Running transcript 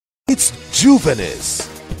It's Juvenis.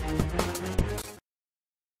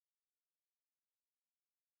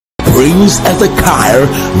 Prince Ezekiel,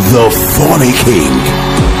 the funny king.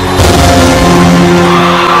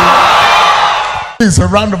 Please, a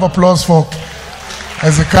round of applause for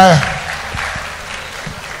Ezekiel.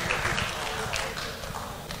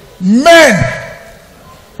 Men,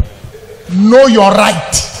 know your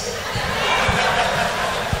right.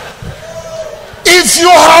 If you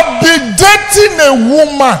have been dating a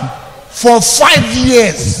woman for 5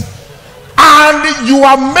 years and you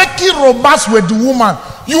are making romance with the woman,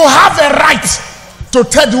 you have a right to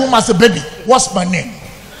tell the woman, say, baby, what's my name?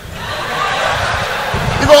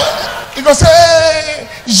 You go say, hey,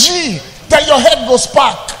 G, then your head goes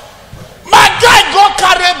spark. My guy go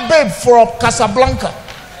carry babe from Casablanca.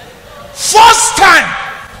 First time,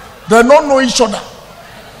 they don't know each other.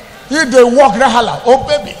 If they walk, they holler, oh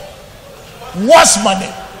baby, what's my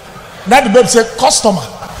name? Now the babe say, customer.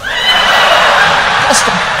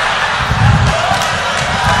 Customer.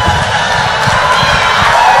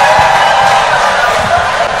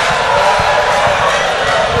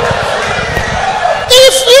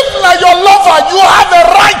 If like your lover, you have a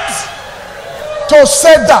right to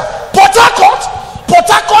say that. Port Harcourt,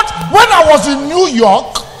 when I was in New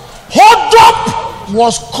York, hold up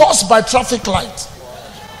was caused by traffic light.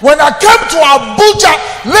 When I came to Abuja,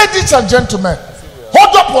 ladies and gentlemen,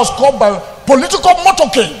 hold up was caused by political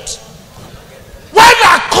motorcade. When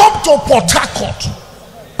I come to Port Harcourt,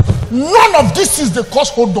 none of this is the cause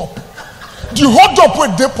hold up. The hold up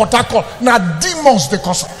with the Port Harcourt, now demons the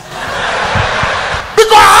cause.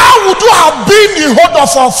 Because how would you have been in hold up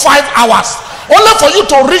for 5 hours only for you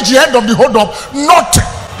to reach the end of the hold up? Nothing.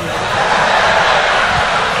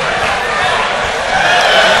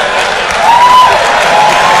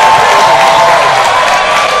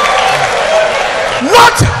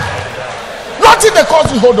 Nothing they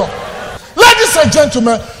cause you hold up. Ladies and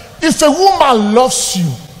gentlemen, if a woman loves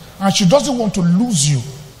you and she doesn't want to lose you,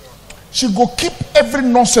 she go keep every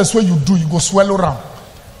nonsense where you do, you go swallow around.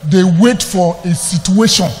 They wait for a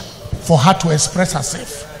situation for her to express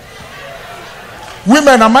herself.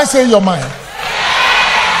 Women, am I saying your mind?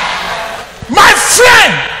 My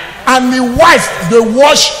friend and the wife, they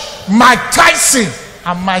watch Mike Tyson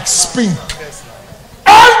and Mike Spink.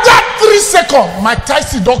 Under 3 seconds, Mike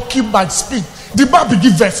Tyson don't keep Mike Spink. The man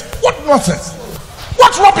begin verse. What nonsense?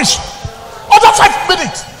 What rubbish? Other 5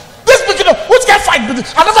 minutes. This beginning, which can 5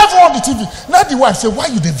 minutes? I never ever on the TV. Now the wife say, why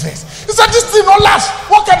you the verse? He said, this thing don't last.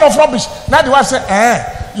 What kind of rubbish? Now the wife say,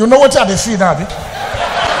 you know what they feel now?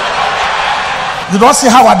 You don't see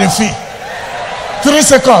how they feel. 3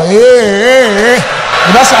 seconds. Hey.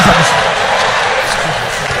 You don't see how they feel.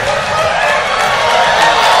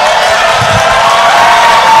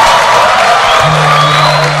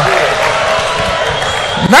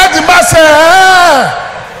 Now the man say,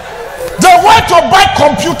 they went to buy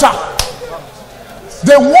computer.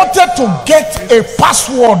 They wanted to get a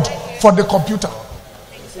password for the computer. 2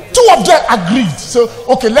 of them agreed. So,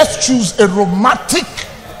 okay, let's choose a romantic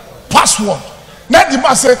password. Now the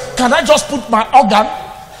man say, can I just put my organ?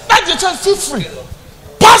 Now they say, feel free.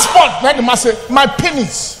 Passport. Now the man say, my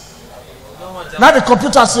penis. Now the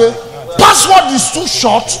computer say, password is too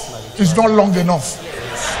short. It's not long enough.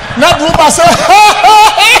 Now the woman say,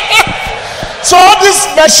 so all this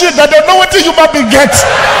machine that they know what the human being get.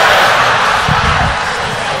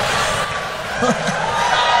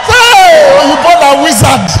 Hey, you born a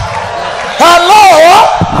wizard. Hello.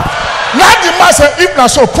 Now the man say, if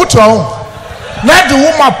not so, put your own. Now the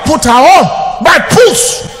woman put her own by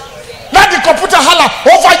push. Now the computer holler,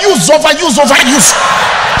 overuse. Somebody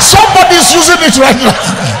is using it right now.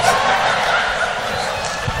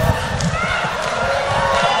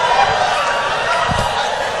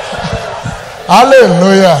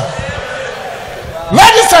 Hallelujah.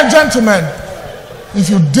 Ladies and gentlemen, if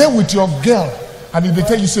you deal with your girl and if they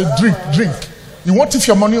tell you, say, drink, you want thief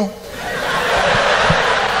your money?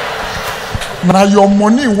 Now your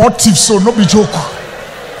money want thief, so no be joke.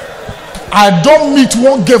 I don't meet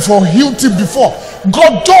one girl for Hilton before.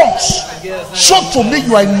 God does show to me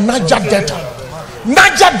you are in Niger Delta.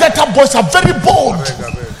 Niger Delta boys are very bold.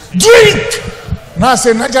 Drink. Now I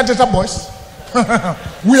say, Niger Delta boys,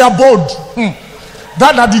 we are bold.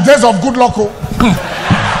 That are the days of good luck.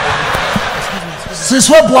 Since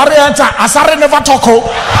we Buhari enter, Asare never talk.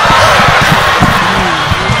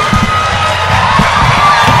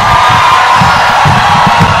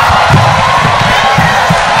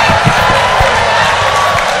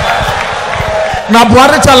 Now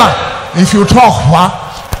Buhari tell her, if you talk,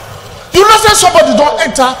 you know say somebody don't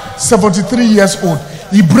enter 73 years old.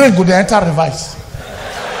 He brain go dey enter revise.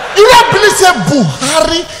 You don't believe say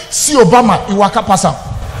Buhari see Obama in waka pass am.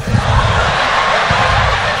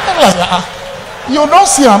 You don't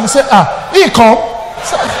see him say he come.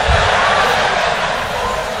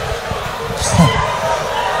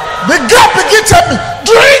 The girl begin tell me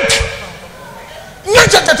drink.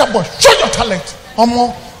 Boy, show your talent.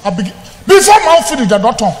 I begin before my finish the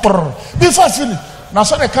doctor. Before I finish, now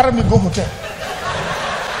so they carry me go hotel.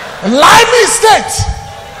 Lie me state.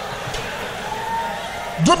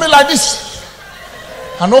 Do me like this.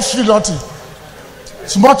 I no feel dirty.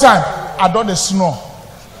 Small time, I don't dey snore.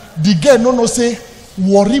 The girl no say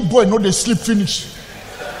worry boy no dey sleep finish.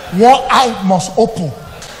 One eye must open.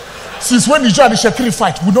 Since when you join the Shekiri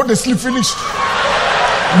fight, we know they sleep finish.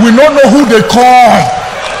 We don't know who they call.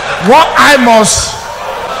 One eye must.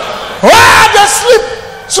 They sleep.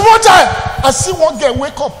 Small time, I see one girl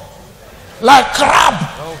wake up like crab.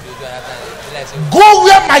 Go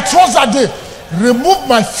where my trouser dey. Remove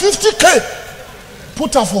my 50K.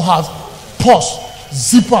 Put her for her purse.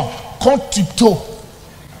 Zip her. Come tiptoe.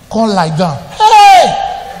 Come lie down. Hey!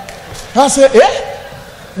 I say,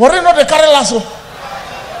 worry not the carry lasso.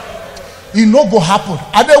 It no go happen.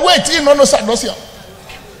 And they wait. He no side no see.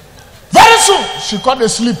 Very soon she caught the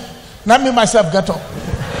sleep. Now me myself get up.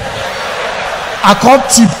 I can't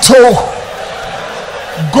tiptoe.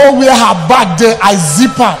 Go where her bag there. I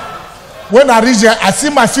zip her. When I reach there, I see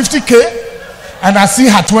my 50K and I see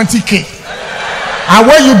her 20K. And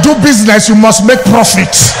when you do business, you must make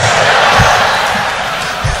profit.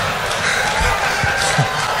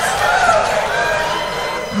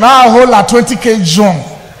 Now I hold her 20K John.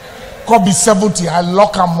 Could be 70. I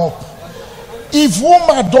lock him up. If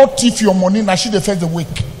woman don't thief your money, now she the first the week.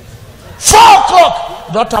 4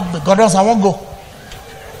 o'clock. Don't tap me. God knows I won't go.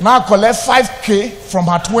 Now I collect 5K from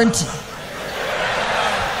her 20.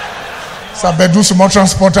 So I better do some more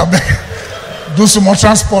transport. Do some more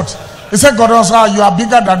transport. He said, God knows how you are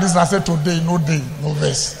bigger than this. I said, today, no day, no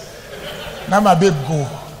verse. Now my babe go.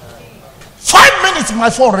 5 minutes, my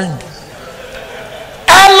phone ring.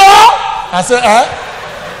 Hello? I said,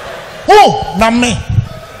 who? Na me.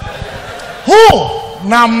 Who?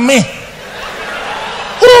 Na me.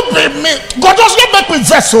 Who be me? God does not make me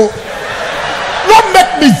vex, so. Don't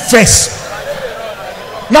make me vex.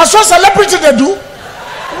 Now, so celebrity they do.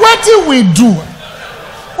 What do we do?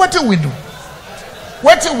 What do we do?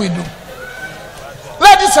 What do we do?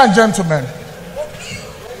 Ladies and gentlemen,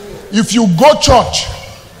 if you go church,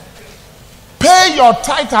 pay your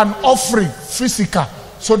tithe and offering physical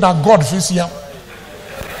so that God feels you.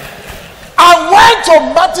 I went to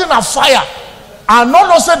mountain of fire and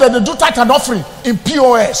no say that they do tithe and offering in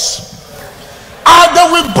POS. And they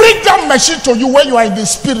will bring that machine to you when you are in the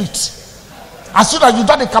spirit. As soon as you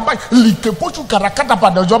don't come back,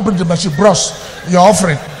 they'll just bring the machine, bros, your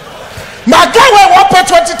offering. Now, guy when one pay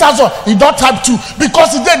 20,000, he don't type 2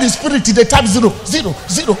 because he did the spirit, he type 0, 0,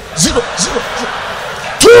 0, 0, 0,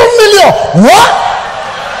 2 million. What?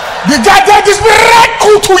 The guy did this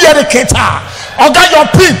miracle 2 years later. I got your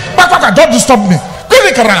pin. Back, don't disturb me.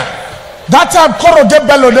 That time, Koro de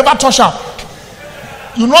Bello never touch her.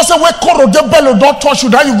 You know, say when Koro de Bello don't touch you,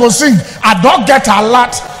 then you go sing. I don't get a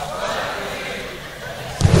lot.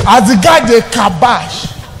 As the guy they kabash,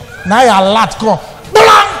 now a lot come.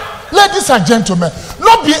 Ladies and gentlemen,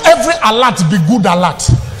 not be every alert be good alert.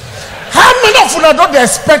 How many of you don't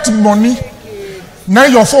expect money? Now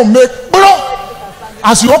your phone make blow.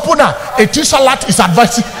 As you open a teacher alert is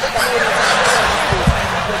advising.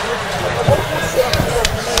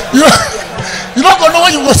 You don't gonna know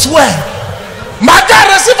when you go swear. My guy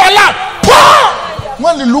receive alert.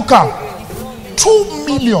 When you look at 2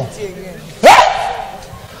 million.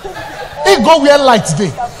 He go where lights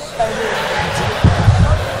day.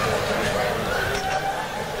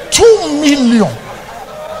 2 million.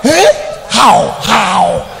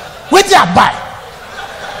 How? Where did I buy?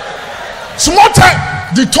 Small time,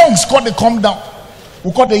 the tongues called they come down.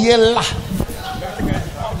 We call the year la.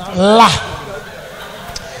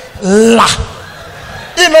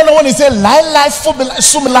 You know when he say la sumi.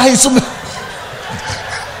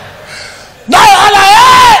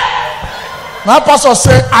 Now pastor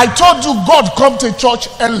say, I told you God come to church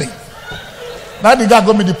early. Now the guy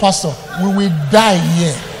go me the pastor. We will die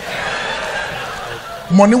here.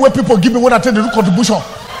 Money where people give me when I take the contribution.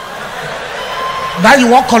 Now you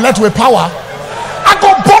want collect with power. I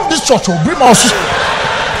go bomb this church. Bring my house.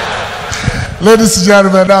 Ladies and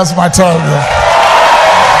gentlemen, that's my time.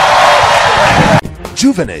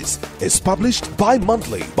 Juvenis is published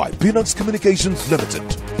bi-monthly by Peanuts Communications Limited.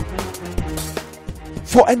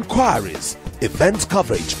 For enquiries, event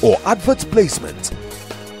coverage or advert placement,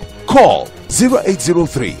 call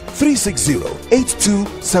 0803 360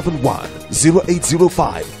 8271,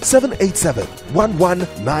 0805 787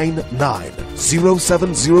 1199,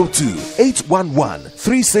 0702 811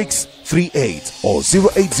 3638, or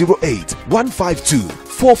 0808 152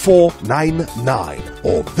 4499,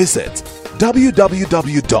 or visit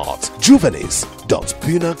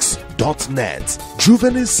www.juvenis.punux.net.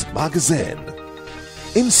 Juvenis Magazine,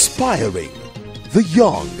 inspiring the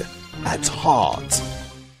young at heart.